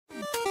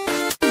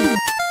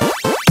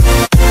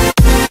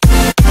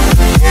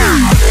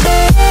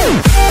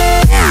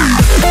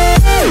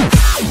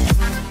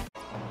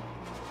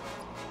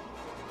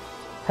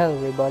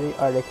Hello everybody,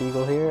 Arctic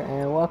Eagle here,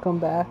 and welcome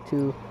back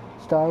to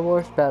Star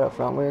Wars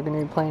Battlefront. We're going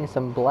to be playing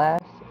some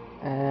Blast,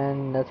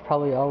 and that's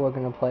probably all we're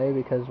going to play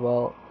because,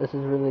 well, this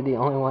is really the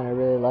only one I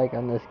really like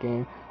on this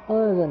game.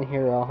 Other than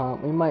Hero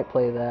Hunt, we might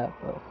play that,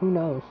 but who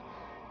knows.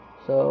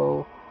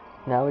 So,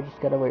 now we just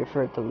got to wait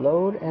for it to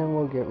load, and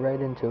we'll get right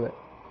into it.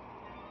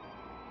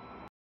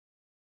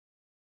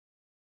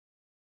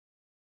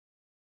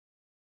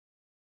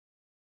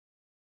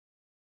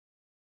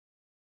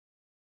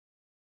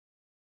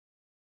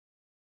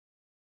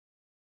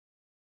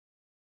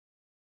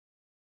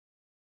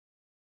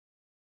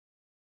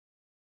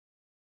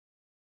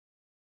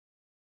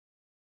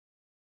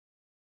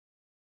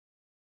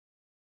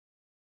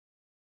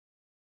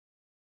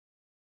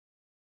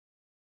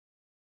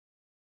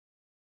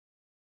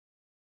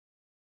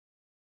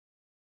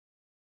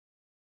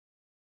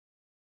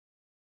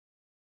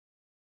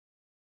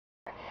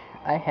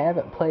 I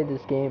haven't played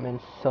this game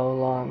in so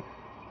long.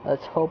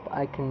 Let's hope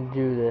I can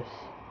do this.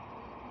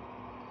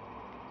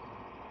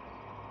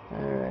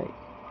 Alright,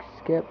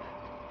 skip.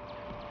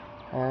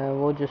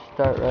 And we'll just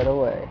start right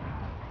away.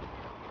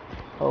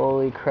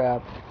 Holy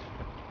crap.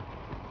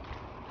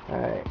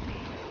 Alright.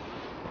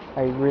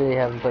 I really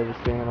haven't played this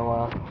game in a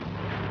while.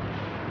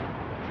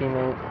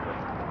 Teammate.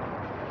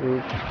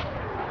 Dude.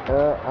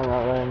 I'm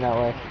not running that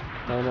way.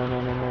 No, no,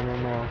 no, no, no, no,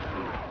 no.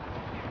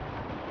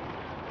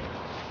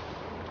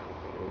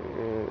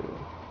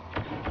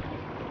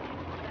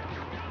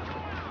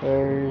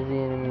 Where's the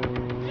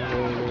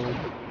enemy?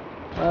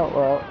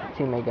 Well,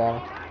 teammate got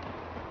him.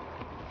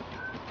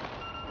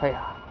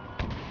 Hiya.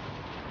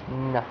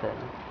 Nothing.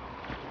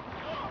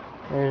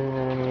 There's an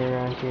enemy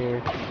around here.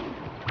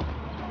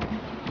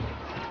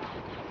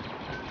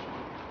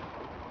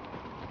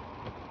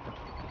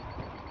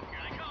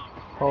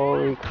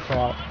 Holy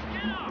crap.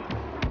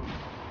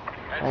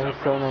 I'm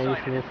so not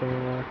used to this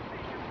anymore.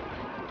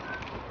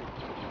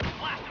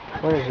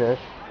 What is this?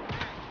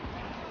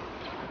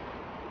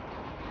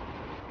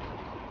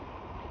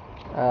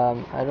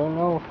 I don't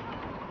know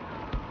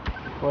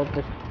what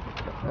this,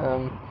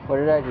 what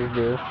did I just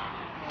do?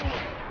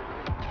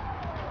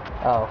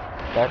 Oh,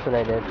 that's what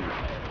I did.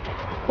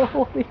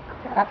 Holy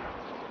crap.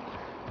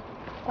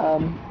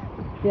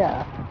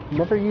 Yeah,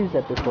 never used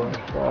that before,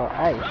 so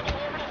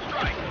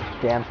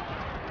damn.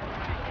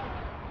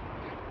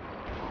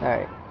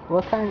 Alright,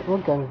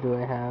 what guns do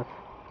I have?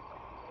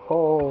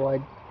 Oh, I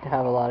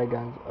have a lot of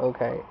guns.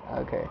 Okay.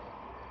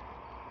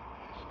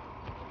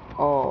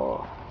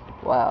 Oh,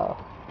 wow.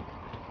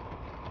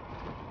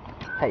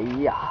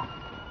 Hey-ya.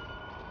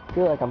 I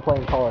feel like I'm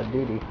playing Call of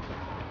Duty.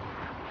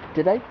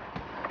 Did I?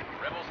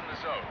 Rebels in the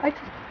zone. I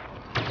just...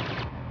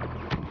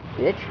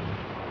 Bitch.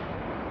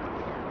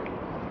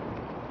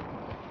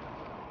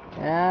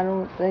 I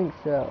don't think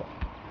so.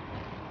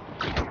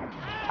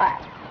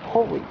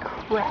 Holy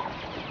crap.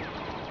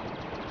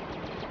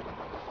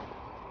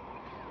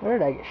 What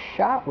did I get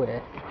shot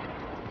with?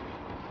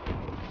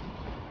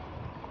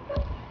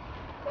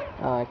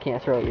 Oh, I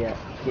can't throw it yet.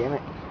 Damn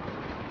it.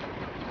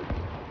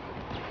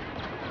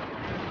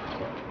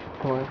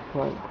 Come on.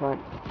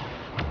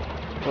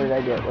 What did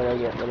I get?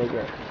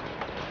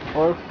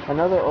 Or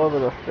another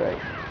orbital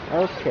strike.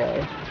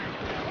 Okay.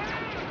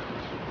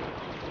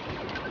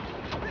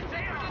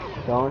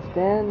 Don't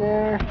stand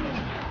there.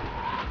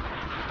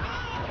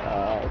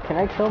 Can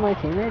I kill my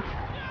teammates?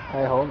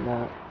 I hope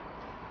not.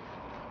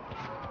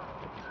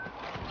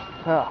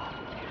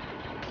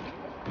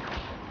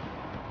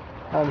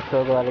 I'm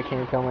so glad I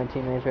can't kill my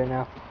teammates right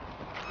now.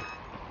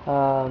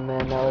 Oh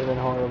man, that would have been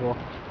horrible.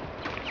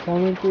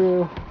 Coming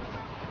through.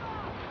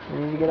 I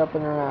need to get up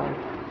and around.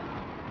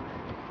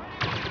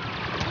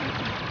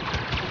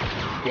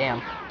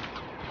 Damn.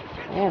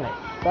 Man, I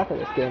suck at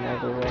this game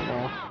over right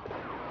now.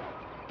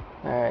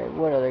 Alright,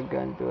 what other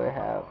gun do I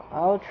have?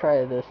 I'll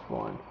try this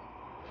one.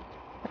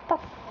 What the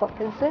fuck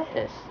is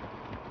this?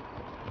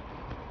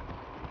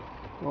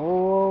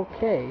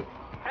 Okay.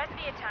 Press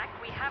the attack,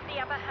 we have the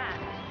upper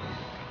hand.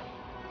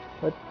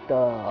 What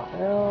the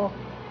hell?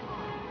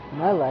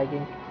 Am I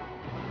lagging?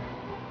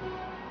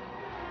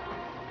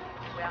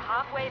 We're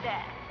halfway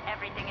there.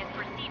 Everything is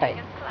proceeding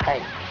as planned.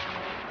 Hey.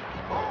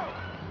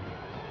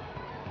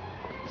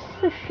 Is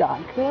this a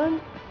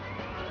shotgun?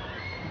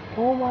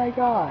 Oh my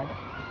god.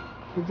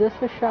 Is this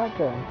a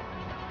shotgun?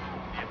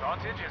 The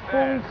advantage is Holy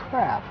theirs.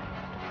 crap.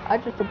 I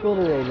just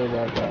obliterated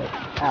that guy.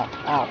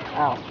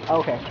 Ow.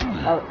 Okay.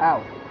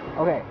 Ow.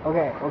 Okay.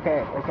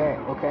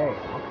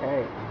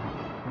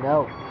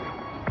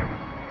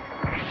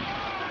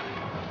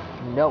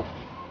 No.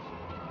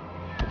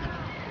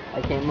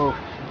 I can't move.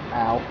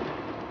 Ow.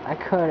 I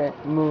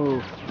couldn't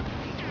move.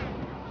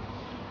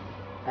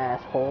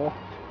 Asshole.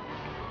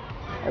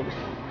 I was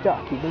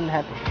stuck. You didn't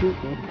have to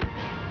shoot me.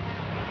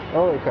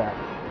 Holy crap.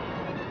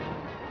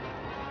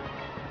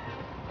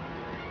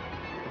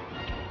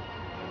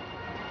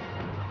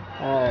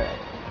 Alright.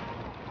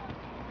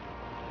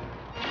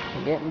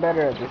 I'm getting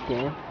better at this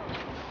game.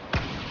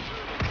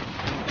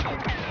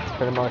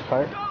 For the most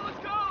part.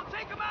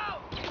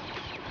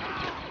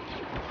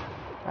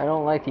 I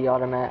don't like the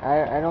automatic.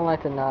 I don't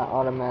like the not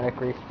automatic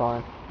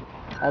respawn.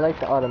 I like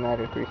the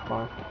automatic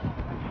respawn.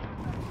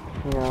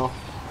 You know,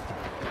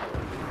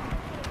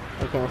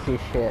 I can't see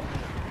shit.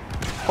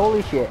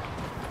 Holy shit.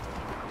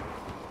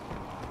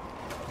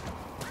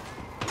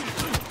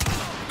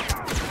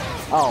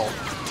 Oh,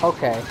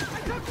 okay.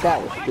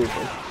 That was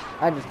stupid.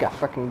 I just got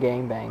fucking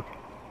gangbanged.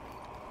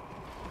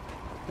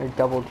 Or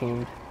double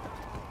teamed.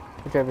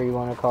 Whichever you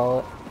want to call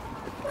it.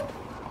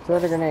 Throw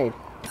the grenade.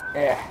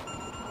 Yeah.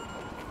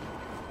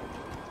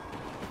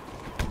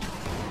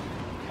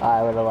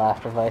 I would have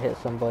laughed if I hit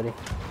somebody.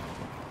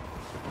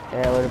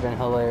 Yeah, it would have been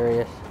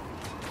hilarious.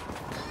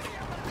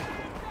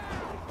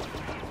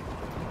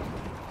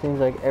 Seems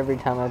like every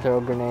time I throw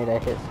a grenade, I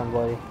hit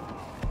somebody.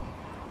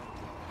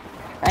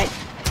 Hey!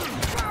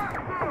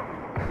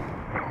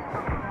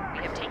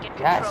 We have taken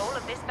control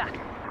of this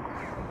battle.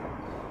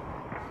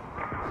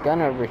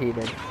 Gun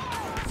overheated.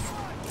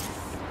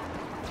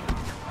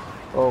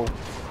 Oh.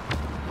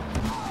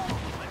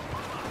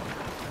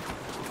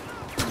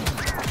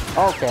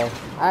 Okay.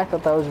 I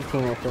thought that was a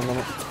teammate for a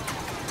minute.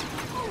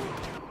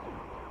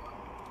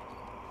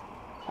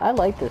 I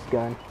like this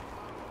gun.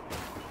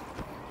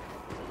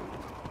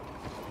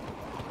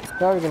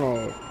 Throw a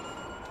grenade.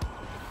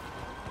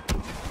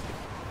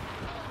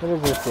 What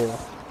does this do?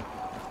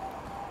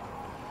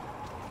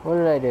 What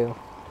did I do?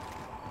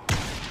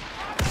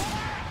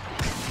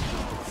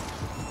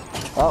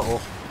 Uh-oh.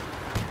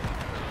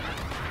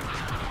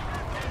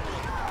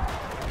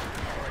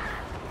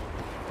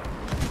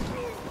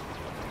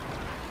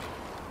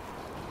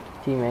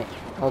 Teammate.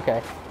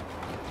 Okay.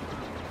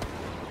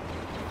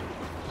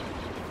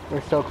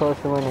 We're so close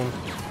to winning.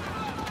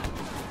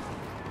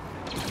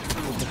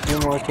 Just a few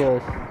more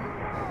kills.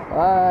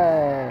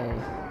 Bye.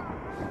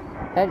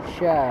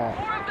 Headshot.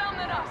 More of them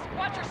than us.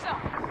 Watch yourself.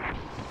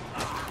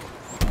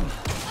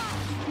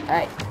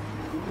 Hey.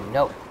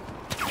 Nope.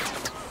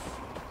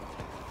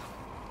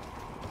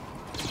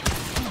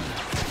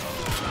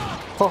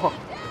 Oh.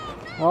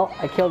 Well,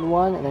 I killed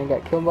one and then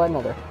got killed by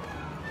another.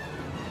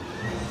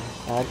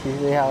 That's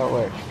usually how it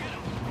works.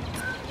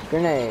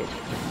 Grenade.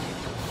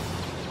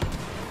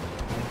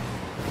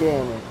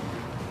 Damn it.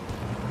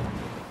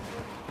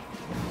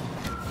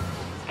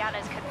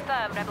 Scanners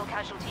confirm rebel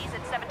casualties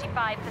at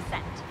 75%.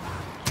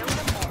 Kill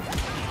them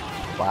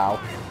all. Wow.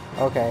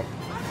 Okay.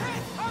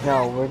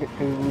 No,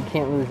 we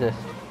can't lose this.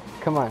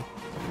 Come on.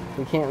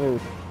 We can't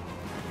lose.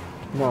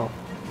 No.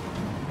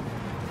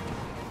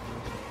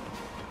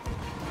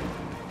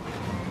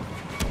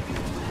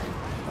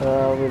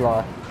 We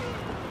lost.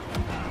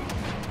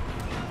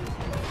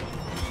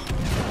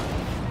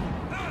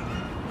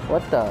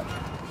 What the?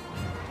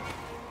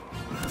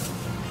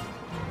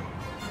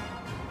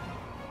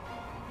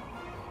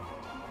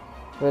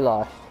 We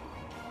lost.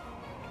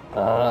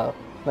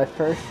 My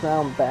first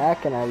round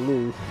back and I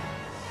lose.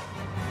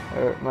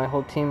 Or my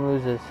whole team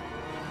loses.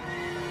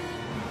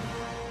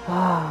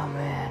 Oh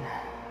man.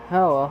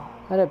 Oh well,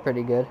 I did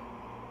pretty good.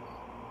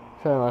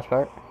 For the most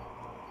part.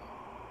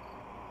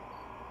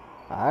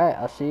 Alright,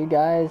 I'll see you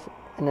guys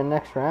in the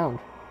next round.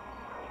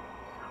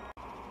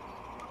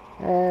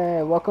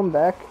 Hey, welcome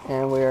back,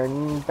 and we are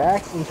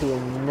back into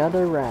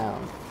another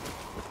round.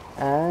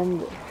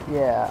 And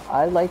yeah,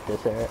 I like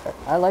this area.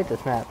 I like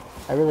this map.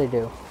 I really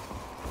do.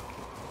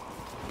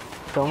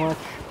 So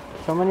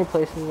many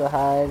places to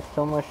hide,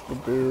 so much to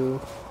do.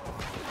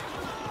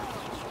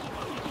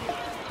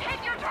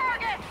 Hit your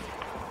targets!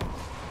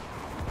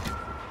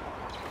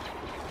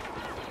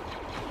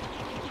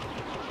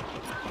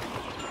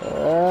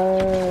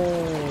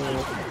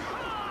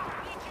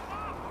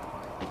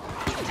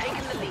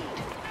 Taking the lead.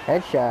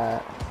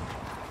 Headshot.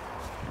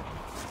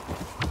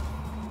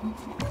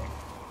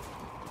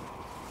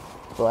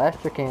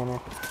 Blaster cannon.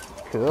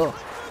 Cool.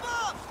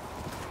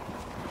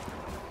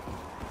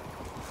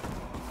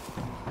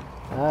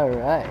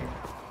 Alright.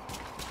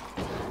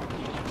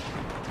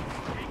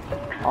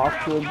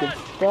 Off to a good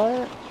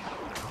start.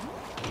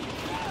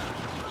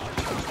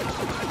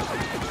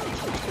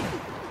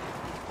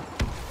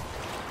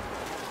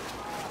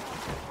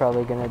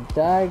 Probably gonna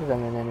die because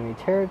I'm in enemy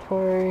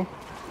territory.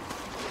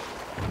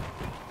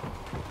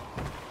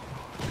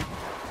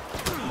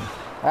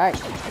 Alright.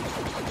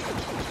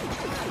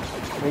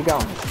 Where you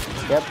going?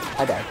 Yep,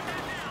 I died.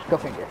 Go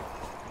figure.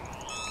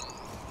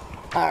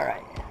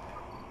 Alright.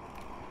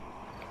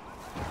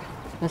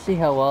 Let's see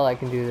how well I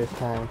can do this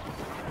time.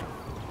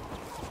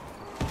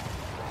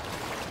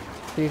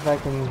 See if I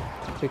can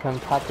become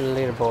top of the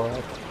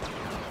leaderboard.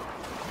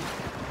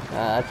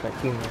 That's my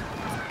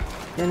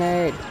teammate.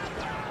 Grenade!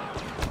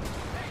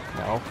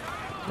 No,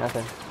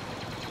 nothing.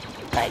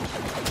 Hey,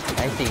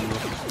 I see you.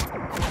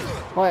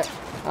 What?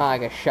 Oh, I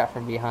got shot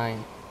from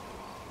behind.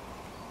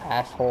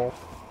 Asshole.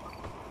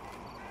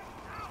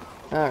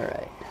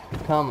 Alright,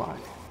 come on.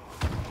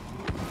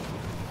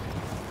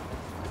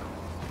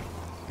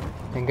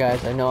 And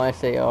guys, I know I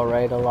say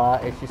alright a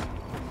lot. It's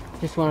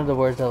just one of the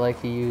words I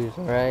like to use,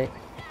 alright?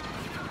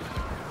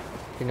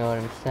 You know what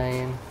I'm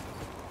saying?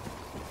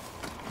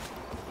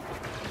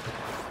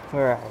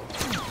 Where are you?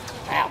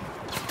 Ow!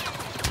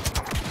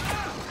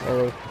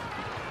 Really?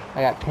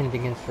 I got pinned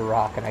against a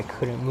rock and I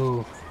couldn't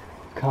move.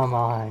 Come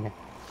on.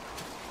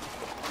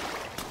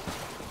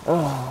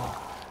 Oh.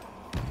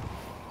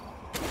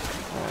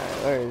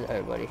 Alright, where is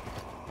everybody?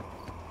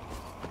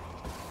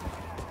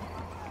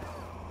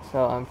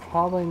 So I'm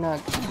probably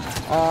not...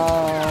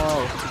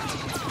 Oh!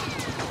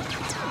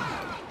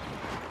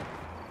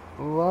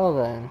 Well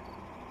then.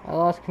 I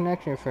lost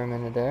connection for a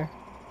minute there.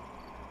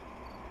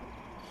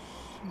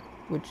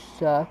 Which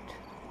sucked.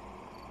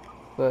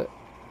 But...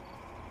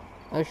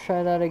 let's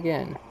try that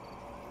again.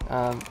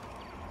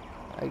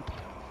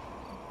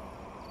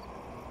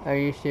 Are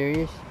you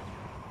serious?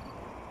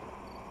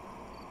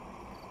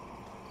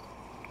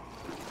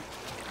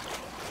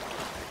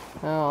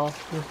 Oh,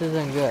 this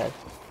isn't good.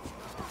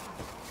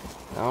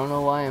 I don't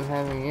know why I'm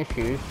having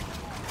issues.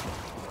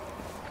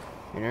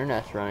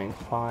 Internet's running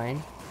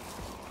fine.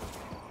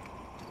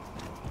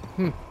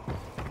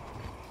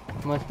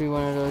 Must be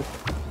one of those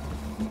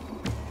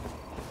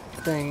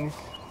things.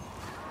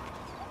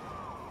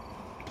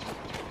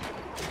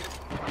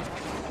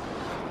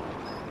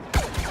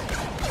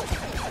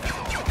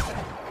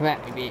 Come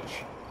at me,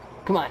 bitch.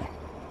 Come on.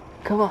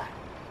 Come on.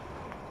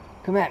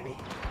 Come at me.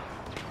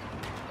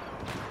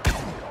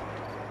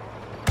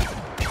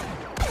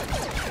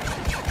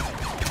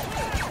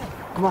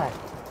 Come on.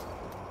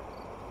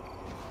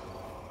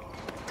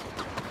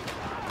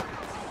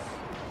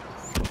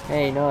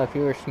 Hey, you know, if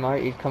you were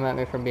smart, you'd come at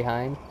me from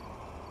behind.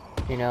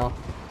 You know.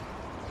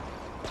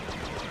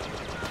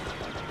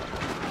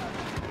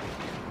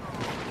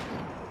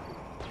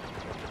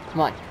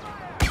 Come on.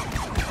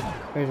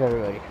 Where's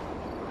everybody?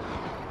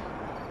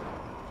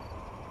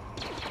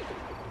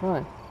 Come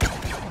on.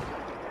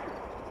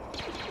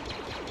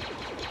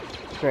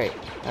 Great.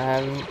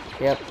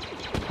 Yep.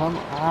 Come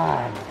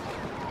on.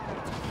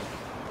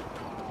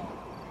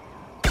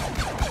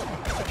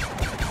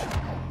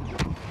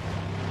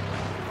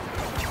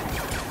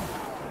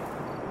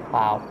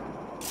 Wow.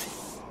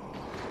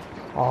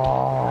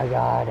 Oh my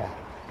god.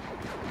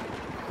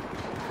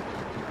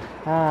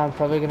 I'm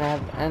probably gonna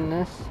have to end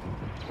this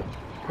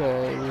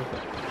because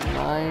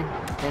my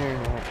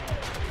internet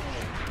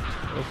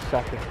is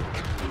sucking.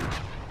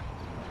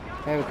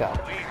 There we go.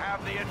 We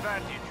have the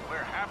advantage.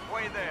 We're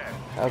halfway there.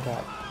 Okay.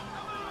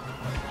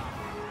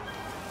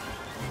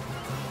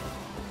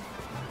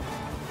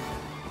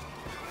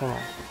 Come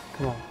on.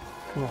 Come on.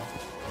 Come on.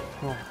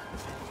 Come on.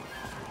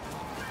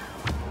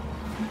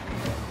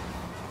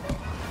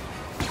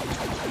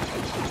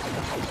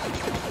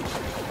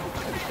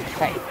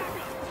 Hey.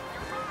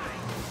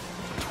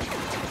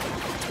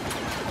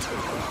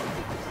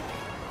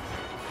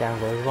 Down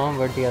goes one.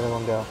 Where'd the other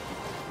one go?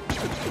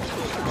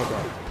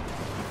 Okay.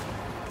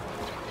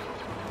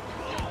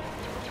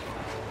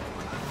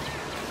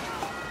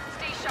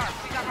 Stay sharp.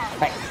 We got our...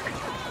 Hey.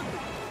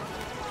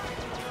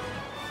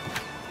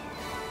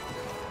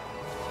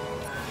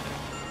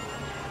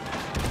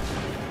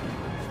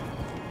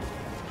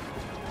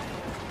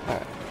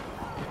 Alright.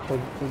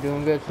 We're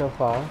doing good so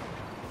far.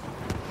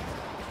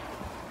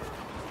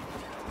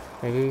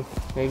 Maybe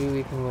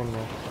we can win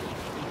this.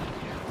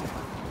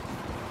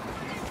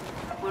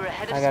 We're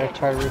ahead of I gotta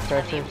try to schedule,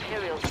 refresh and the it.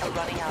 Imperials are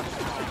running out of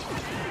time.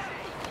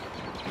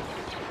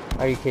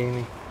 Are you kidding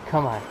me?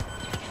 Come on.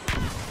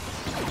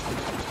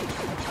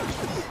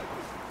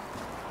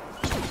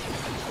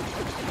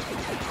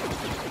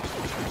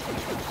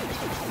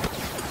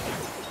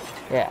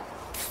 Yeah.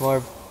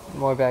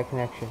 More bad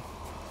connection.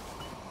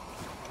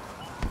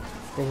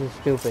 This is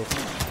stupid.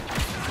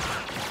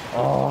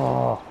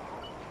 Oh.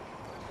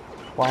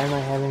 Why am I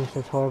having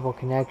such horrible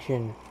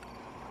connection?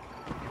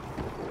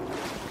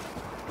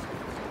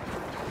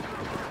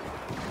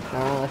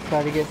 Now let's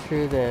try to get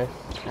through this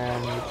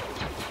and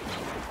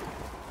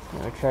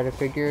try to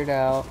figure it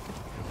out.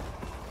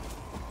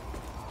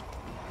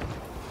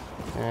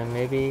 And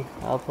maybe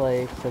I'll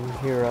play some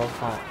hero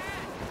hunt.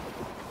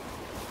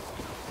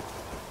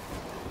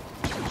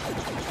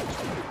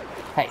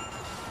 Hey!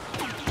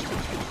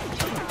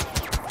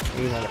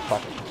 You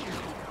motherfucker.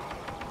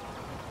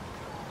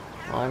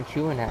 Aren't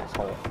you an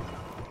asshole?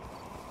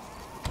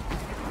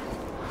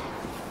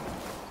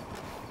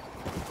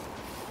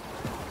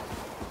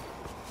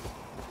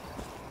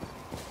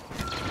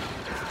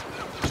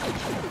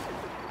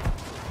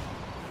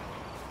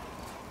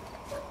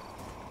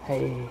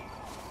 Hey,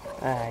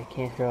 I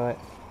can't throw it.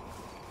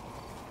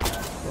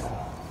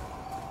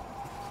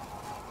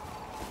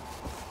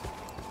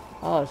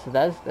 Oh, so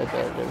that's the bit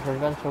that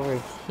prevents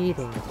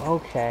overheating.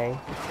 Okay.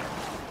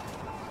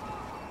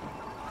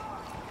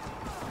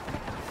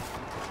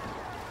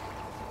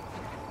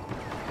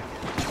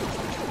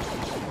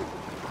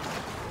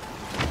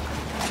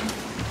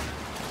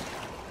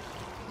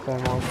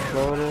 Thermal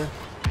exploder.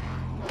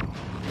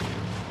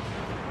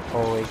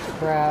 Holy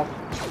crap.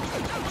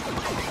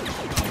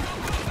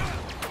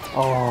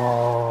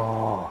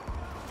 Oh.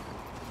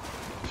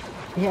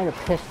 He had a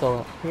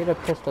pistol. He had a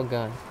pistol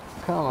gun.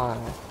 Come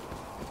on.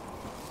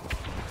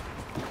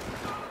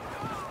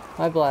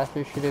 My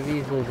blaster should have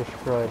easily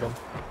destroyed him.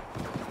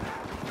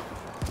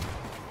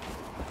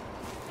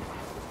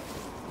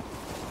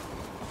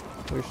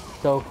 We're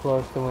so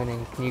close to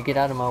winning. Can you get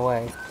out of my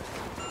way?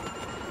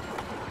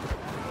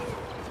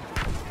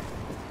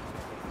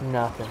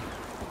 Nothing.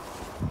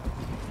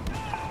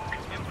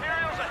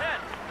 Imperials ahead.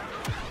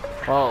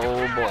 Oh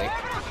boy.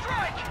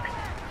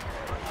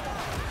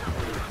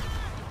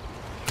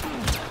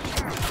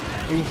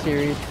 Are you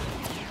serious?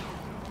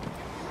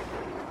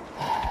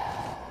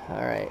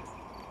 Alright.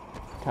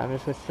 Time to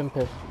switch some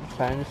pistol.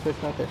 Time to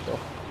switch my pistol.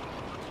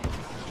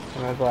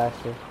 And my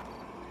blaster.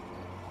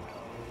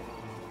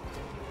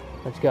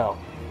 Let's go.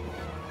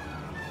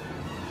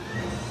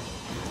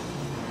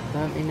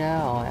 Let me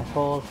now,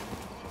 assholes.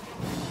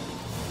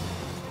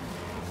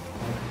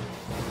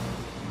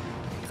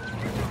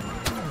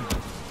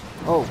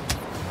 Oh,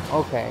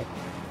 okay.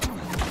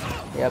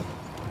 Yep.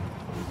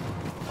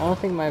 I don't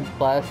think my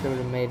blaster would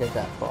have made it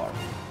that far.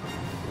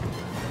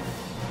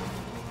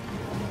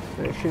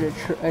 But I should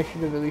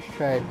have at least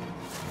tried.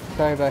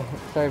 Sorry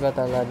about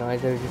that loud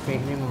noise. It was just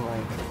making me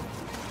mind.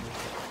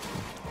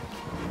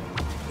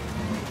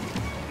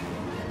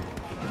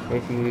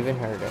 If you even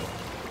heard it.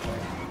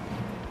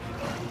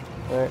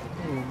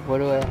 What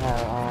do I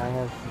have? Oh, I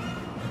have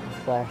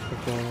blaster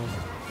cannon.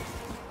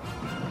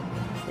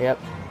 Yep,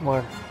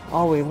 more.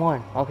 Oh, we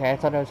won. Okay, I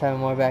thought I was having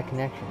more bad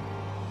connection.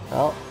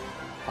 Well,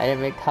 I didn't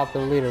make top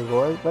of the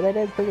leaderboard, but I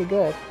did pretty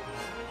good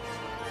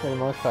for the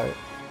most part.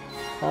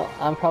 Well,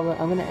 I'm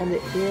gonna end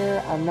it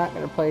here. I'm not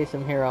gonna play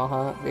some hero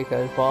hunt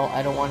because, well,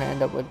 I don't want to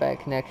end up with bad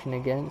connection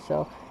again.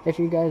 So, if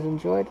you guys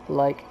enjoyed,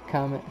 like,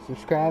 comment,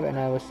 subscribe, and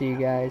I will see you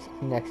guys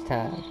next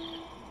time.